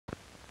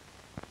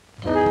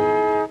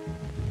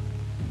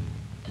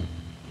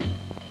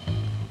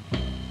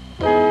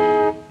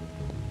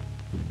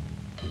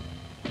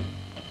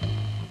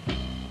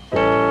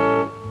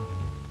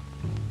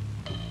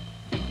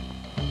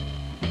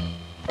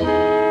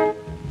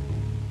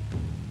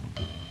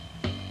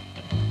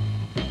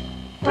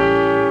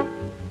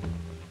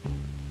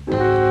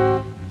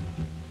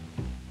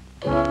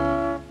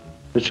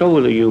The trouble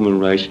with the human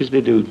race is they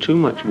do too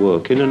much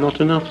working and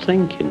not enough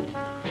thinking.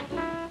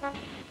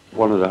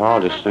 One of the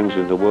hardest things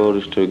in the world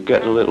is to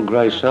get the little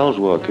grey cells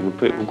working, and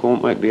people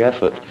won't make the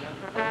effort.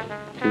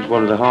 It's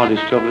one of the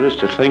hardest jobs there is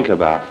to think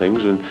about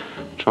things and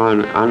try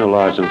and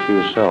analyse them for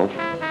yourself.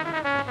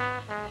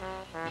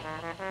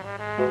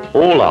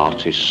 All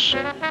artists,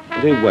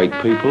 they wake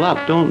people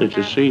up, don't they,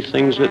 to see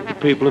things that the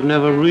people have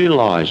never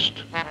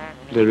realised.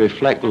 They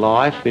reflect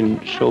life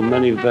in so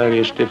many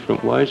various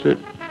different ways that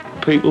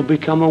people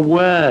become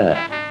aware.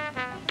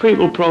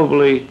 People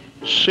probably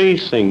see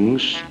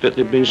things that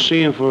they've been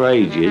seeing for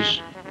ages.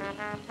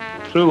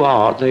 Through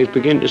art, they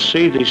begin to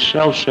see these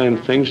self-same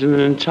things in an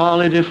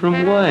entirely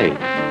different way.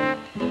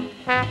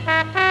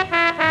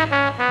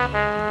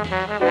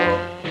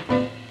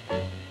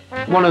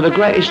 One of the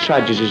greatest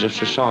tragedies of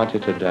society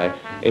today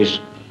is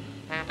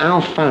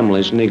our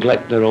families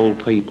neglect their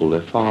old people,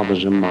 their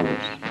fathers and mothers.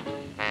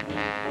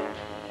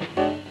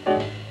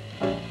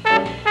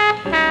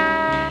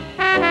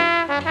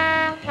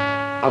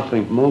 I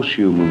think most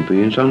human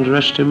beings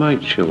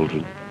underestimate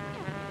children.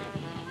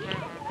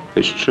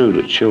 It's true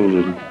that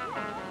children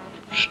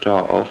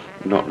start off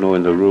not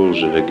knowing the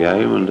rules of the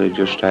game and they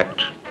just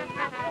act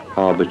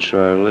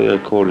arbitrarily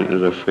according to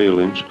their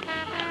feelings.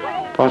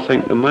 But I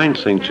think the main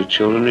thing to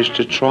children is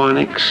to try and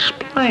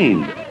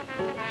explain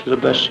to the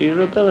best of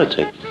your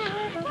ability.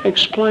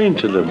 Explain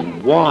to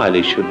them why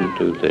they shouldn't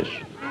do this.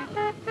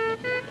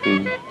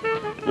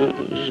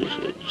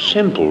 It's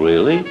simple,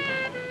 really.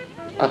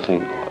 I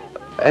think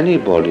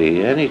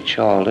anybody, any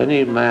child,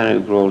 any man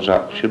who grows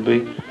up should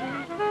be,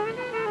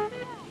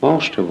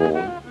 most of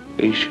all,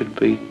 he should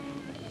be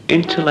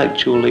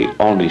intellectually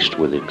honest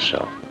with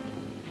himself.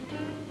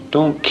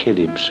 Don't kid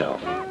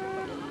himself.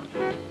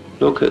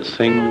 Look at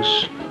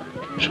things,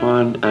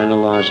 try and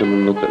analyse them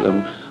and look at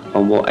them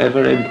on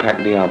whatever impact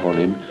they have on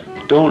him.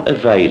 Don't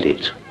evade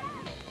it.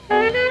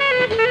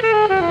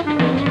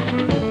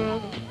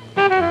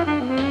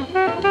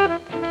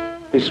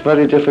 It's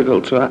very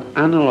difficult to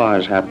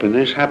analyse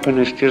happiness.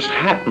 Happiness just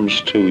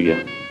happens to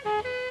you.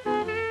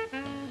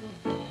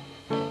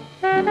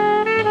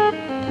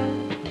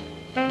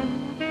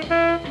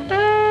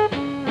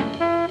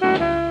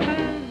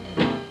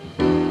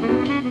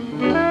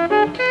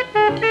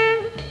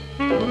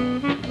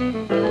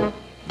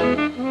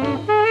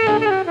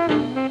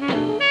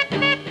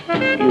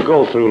 You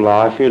go through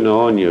life, you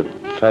know, and you're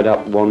fed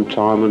up one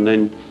time and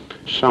then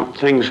some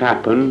things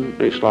happen.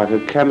 It's like a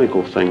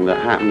chemical thing that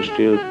happens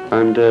to you,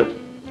 and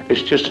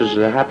it's just as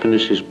the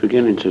happiness is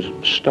beginning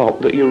to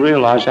stop that you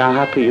realise how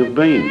happy you've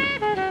been.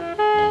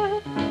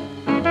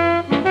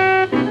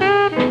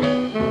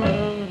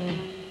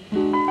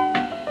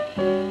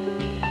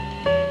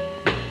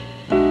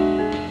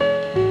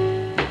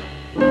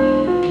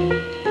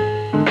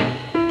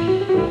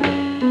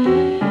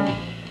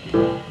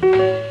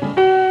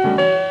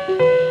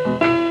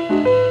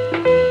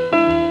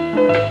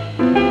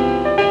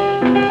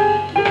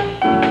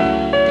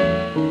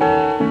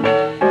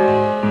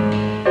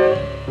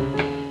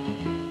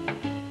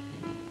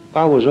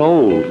 I was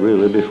old,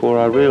 really, before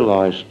I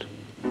realised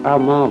how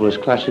marvellous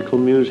classical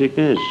music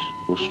is.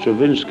 Well,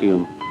 Stravinsky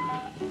and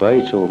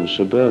Beethoven,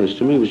 Sibelius,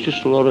 to me, was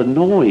just a lot of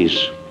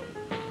noise.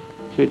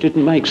 It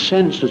didn't make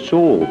sense at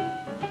all.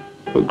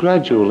 But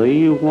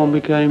gradually, one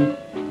became,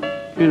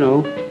 you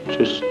know,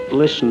 just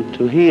listen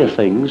to hear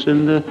things,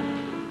 and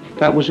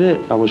that was it.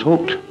 I was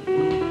hooked.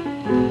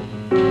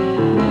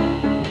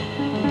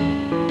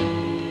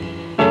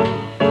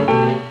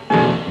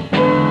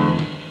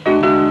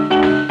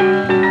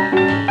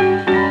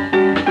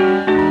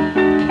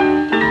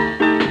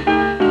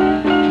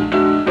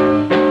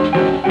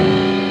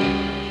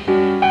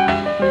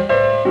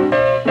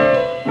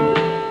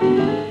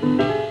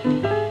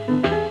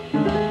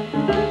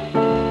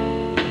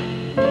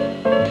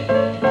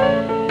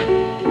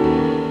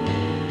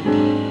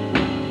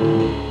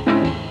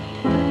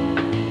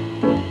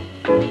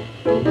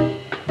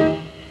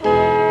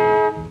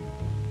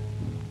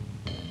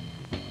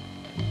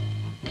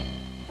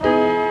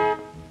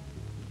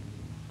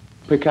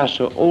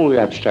 Picasso, all the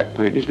abstract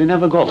painters, they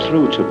never got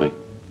through to me.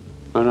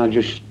 And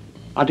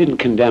I didn't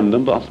condemn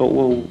them, but I thought,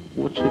 well,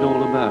 what's it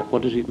all about?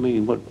 What does it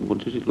mean? What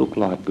does it look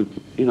like?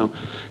 You know,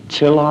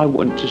 till I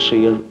went to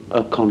see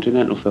a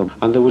continental film.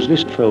 And there was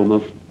this film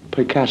of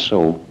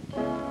Picasso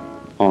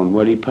on,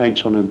 where he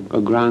paints on a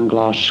ground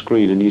glass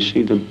screen and you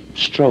see the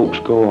strokes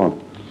go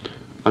on.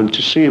 And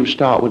to see him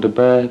start with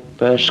a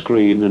bare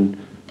screen and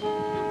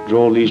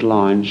draw these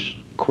lines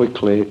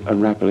quickly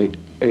and rapidly,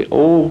 it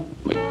all,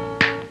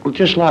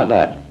 just like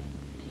that.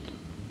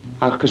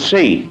 I could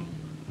see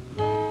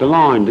the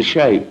line, the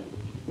shape.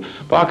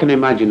 But I can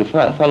imagine a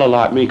fellow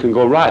like me can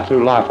go right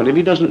through life, and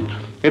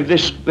if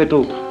this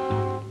little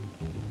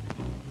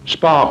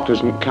spark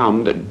doesn't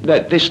come,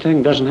 that this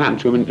thing doesn't happen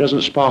to him and it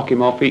doesn't spark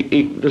him off,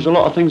 there's a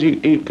lot of things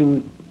he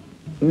can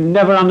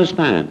never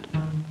understand.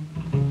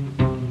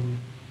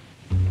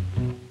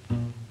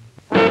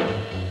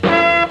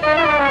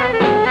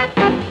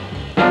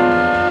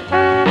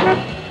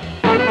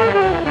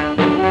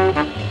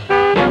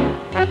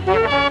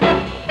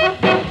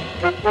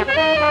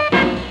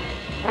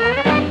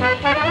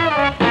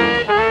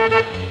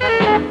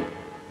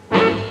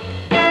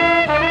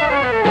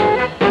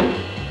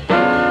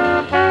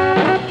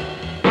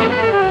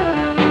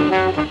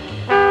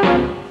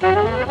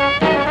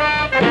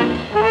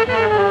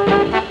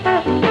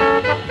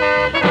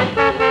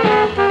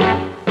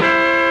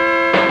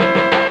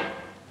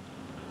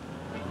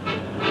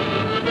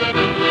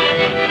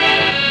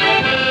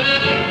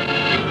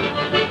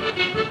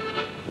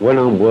 when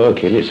I'm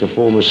working, it's a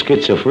form of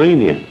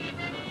schizophrenia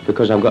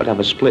because I've got to have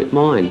a split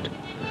mind.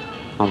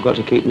 I've got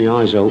to keep my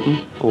eyes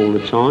open all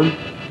the time,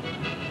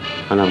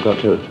 and I've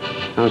got to,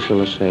 how shall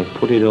I say,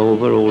 put it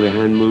over all the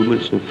hand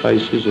movements and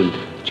faces and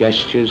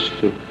gestures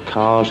to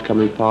cars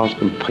coming past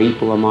and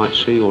people I might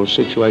see, or a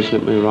situation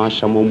that may arise,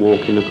 someone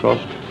walking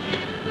across.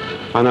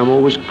 And I'm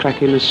always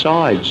cracking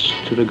asides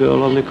to the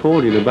girl on the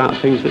accordion about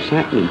things that's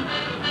happening.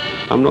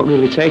 I'm not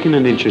really taking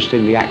an interest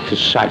in the act as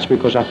such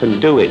because I can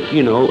do it,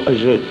 you know,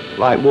 as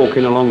like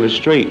walking along the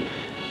street.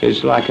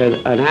 It's like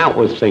an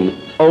outward thing,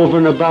 over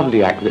and above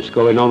the act that's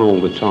going on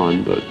all the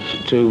time, but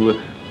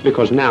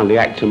because now the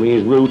act to me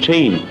is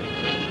routine.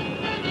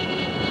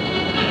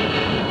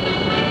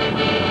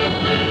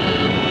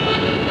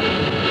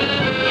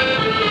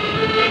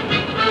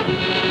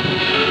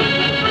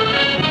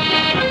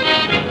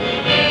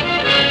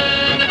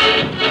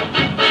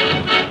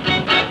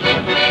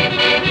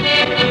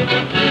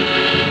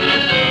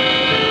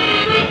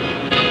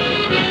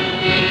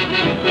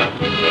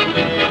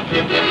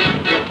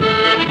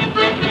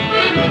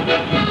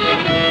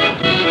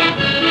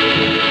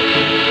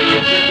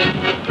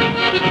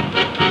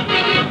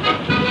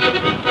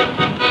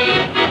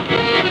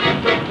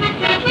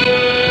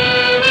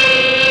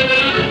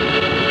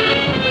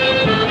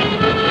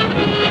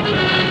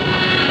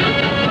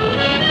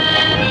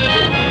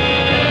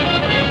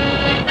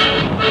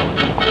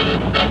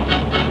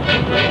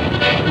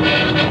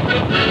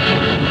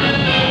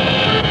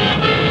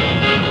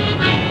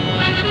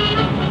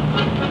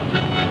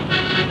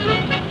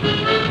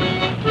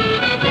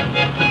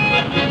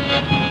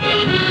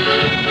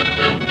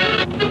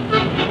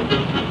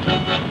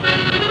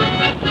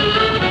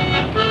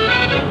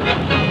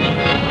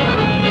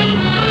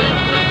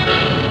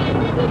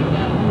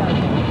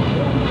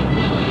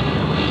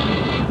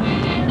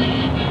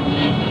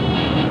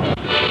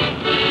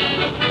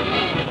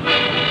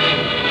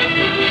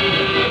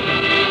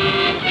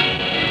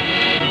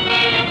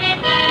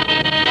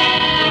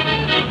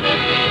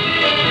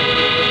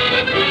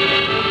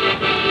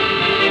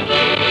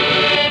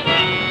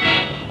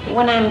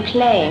 When I'm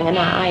playing and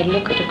I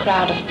look at a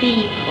crowd of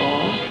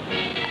people,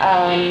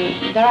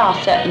 there are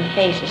certain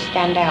faces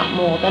stand out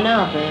more than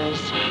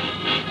others.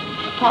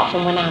 Apart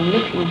from when I'm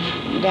looking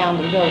down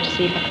the road to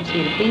see if I can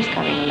see the police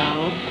coming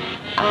along,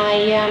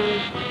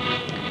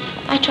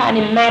 I try and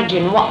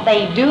imagine what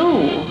they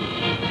do,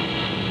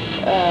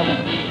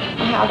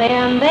 how they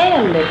earn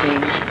their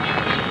living.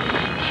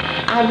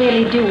 I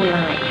really do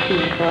like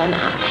people, and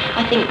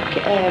I think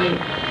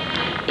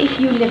if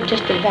you live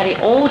just a very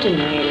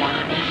ordinary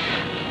life,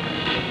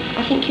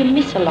 I think you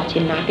miss a lot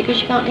in life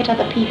because you can't get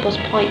other people's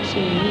points of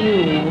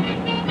view.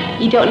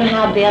 You don't know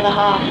how the other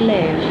half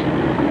live.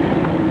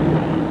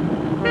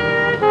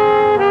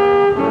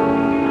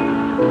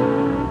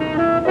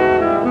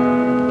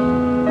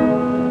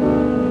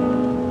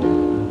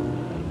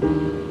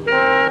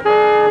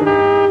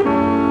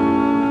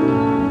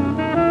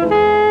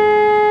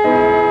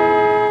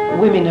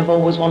 Women have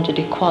always wanted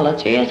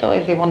equality, so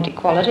if they want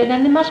equality,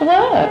 then they must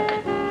work.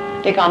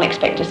 They can't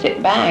expect to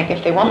sit back.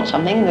 If they want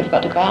something, they've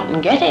got to go out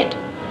and get it.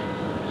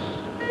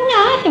 No,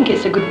 I think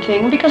it's a good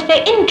thing because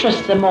their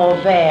interests are more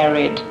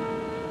varied.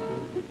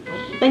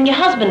 Then your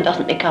husband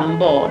doesn't become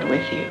bored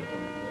with you.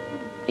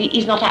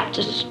 He's not apt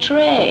to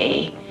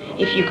stray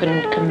if you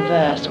can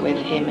converse with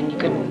him and you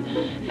can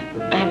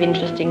have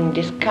interesting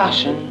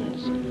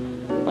discussions.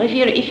 Well,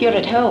 if you're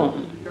at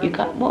home, you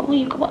can't. What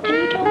can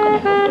you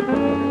talk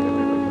about?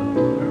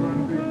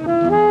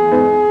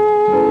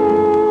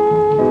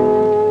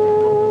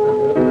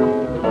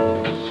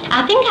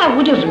 I think I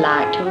would have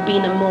liked to have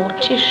been a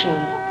mortician,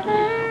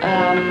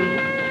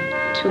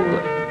 to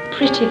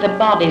pretty the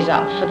bodies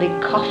up for the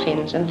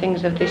coffins and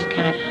things of this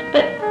kind.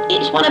 But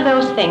it's one of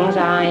those things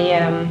I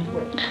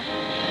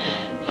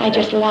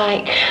just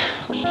like.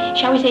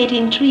 Shall we say it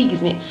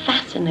intrigues me, it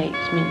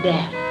fascinates me,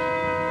 death.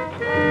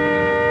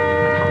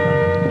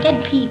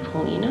 Dead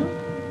people, you know.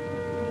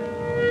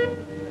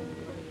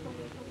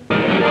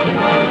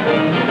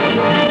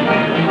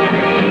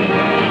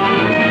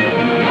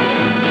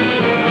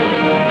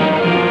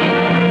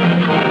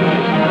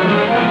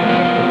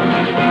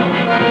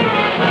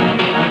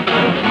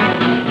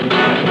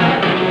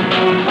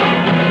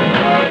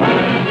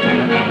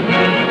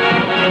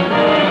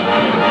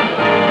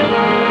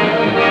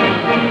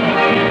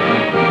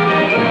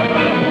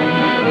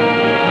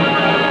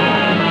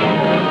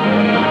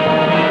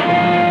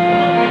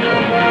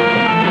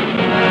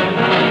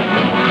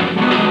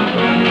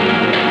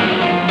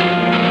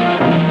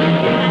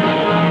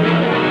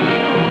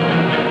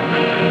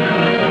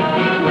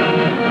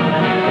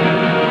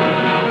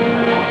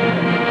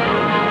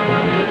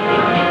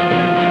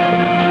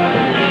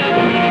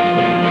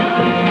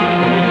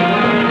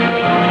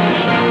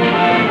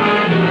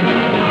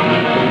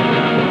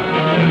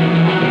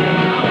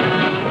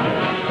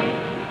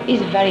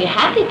 Very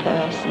happy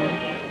person,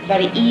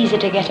 very easy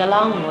to get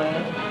along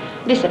with.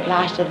 This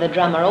applies to the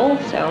drummer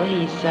also.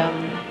 He's a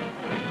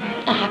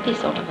happy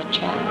sort of a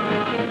chap.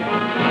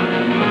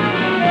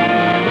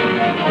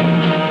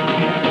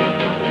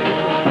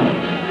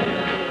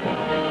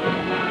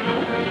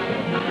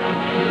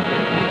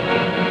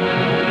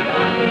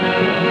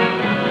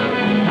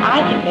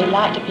 they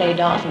like to play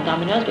darts and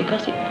dominoes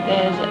because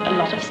there's a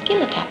lot of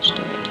skill attached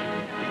to it.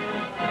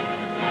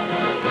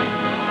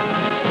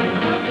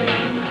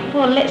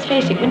 Well, let's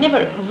face it, we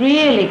never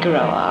really grow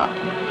up.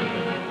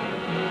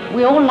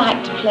 We all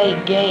like to play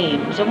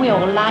games and we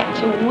all like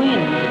to win.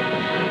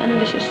 And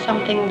this is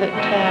something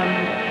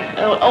that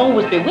will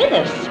always be with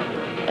us,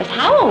 as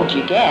how old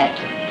you get.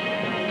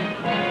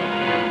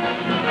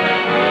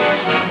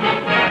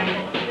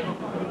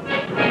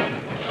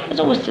 There's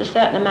always a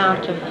certain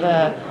amount of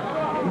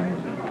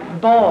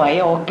boy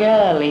or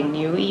girl in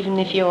you, even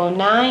if you're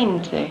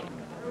 90.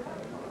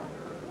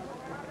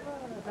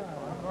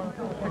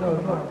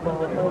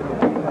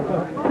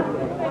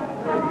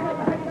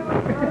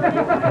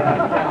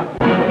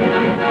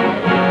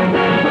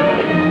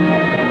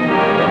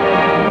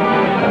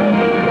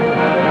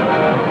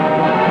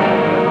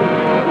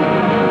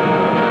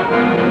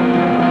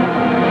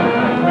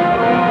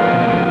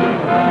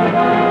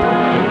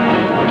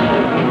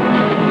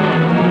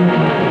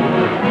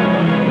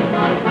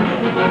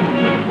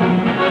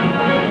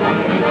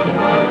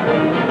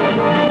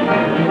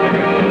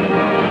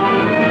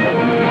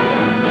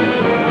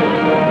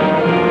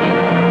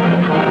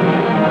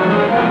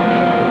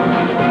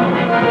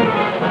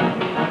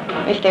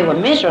 If they were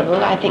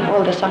miserable, I think,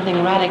 well, there's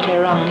something radically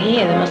wrong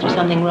here. There must be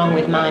something wrong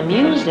with my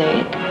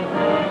music.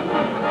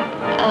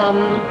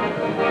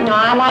 No,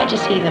 I like to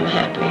see them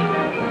happy.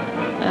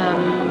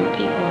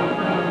 People who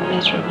are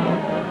miserable,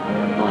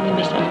 oh, they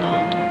miss a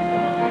lot.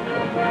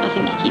 I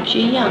think it keeps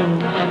you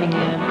young, having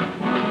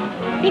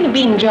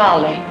being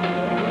jolly.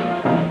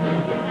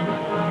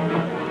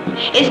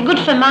 It's good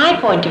from my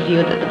point of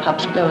view that the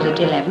pubs close at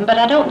 11, but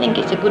I don't think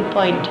it's a good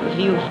point of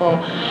view for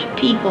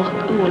people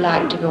who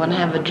like to go and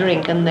have a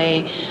drink and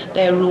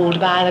they're ruled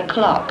by the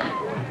clock.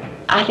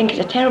 I think it's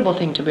a terrible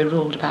thing to be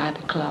ruled by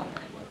the clock.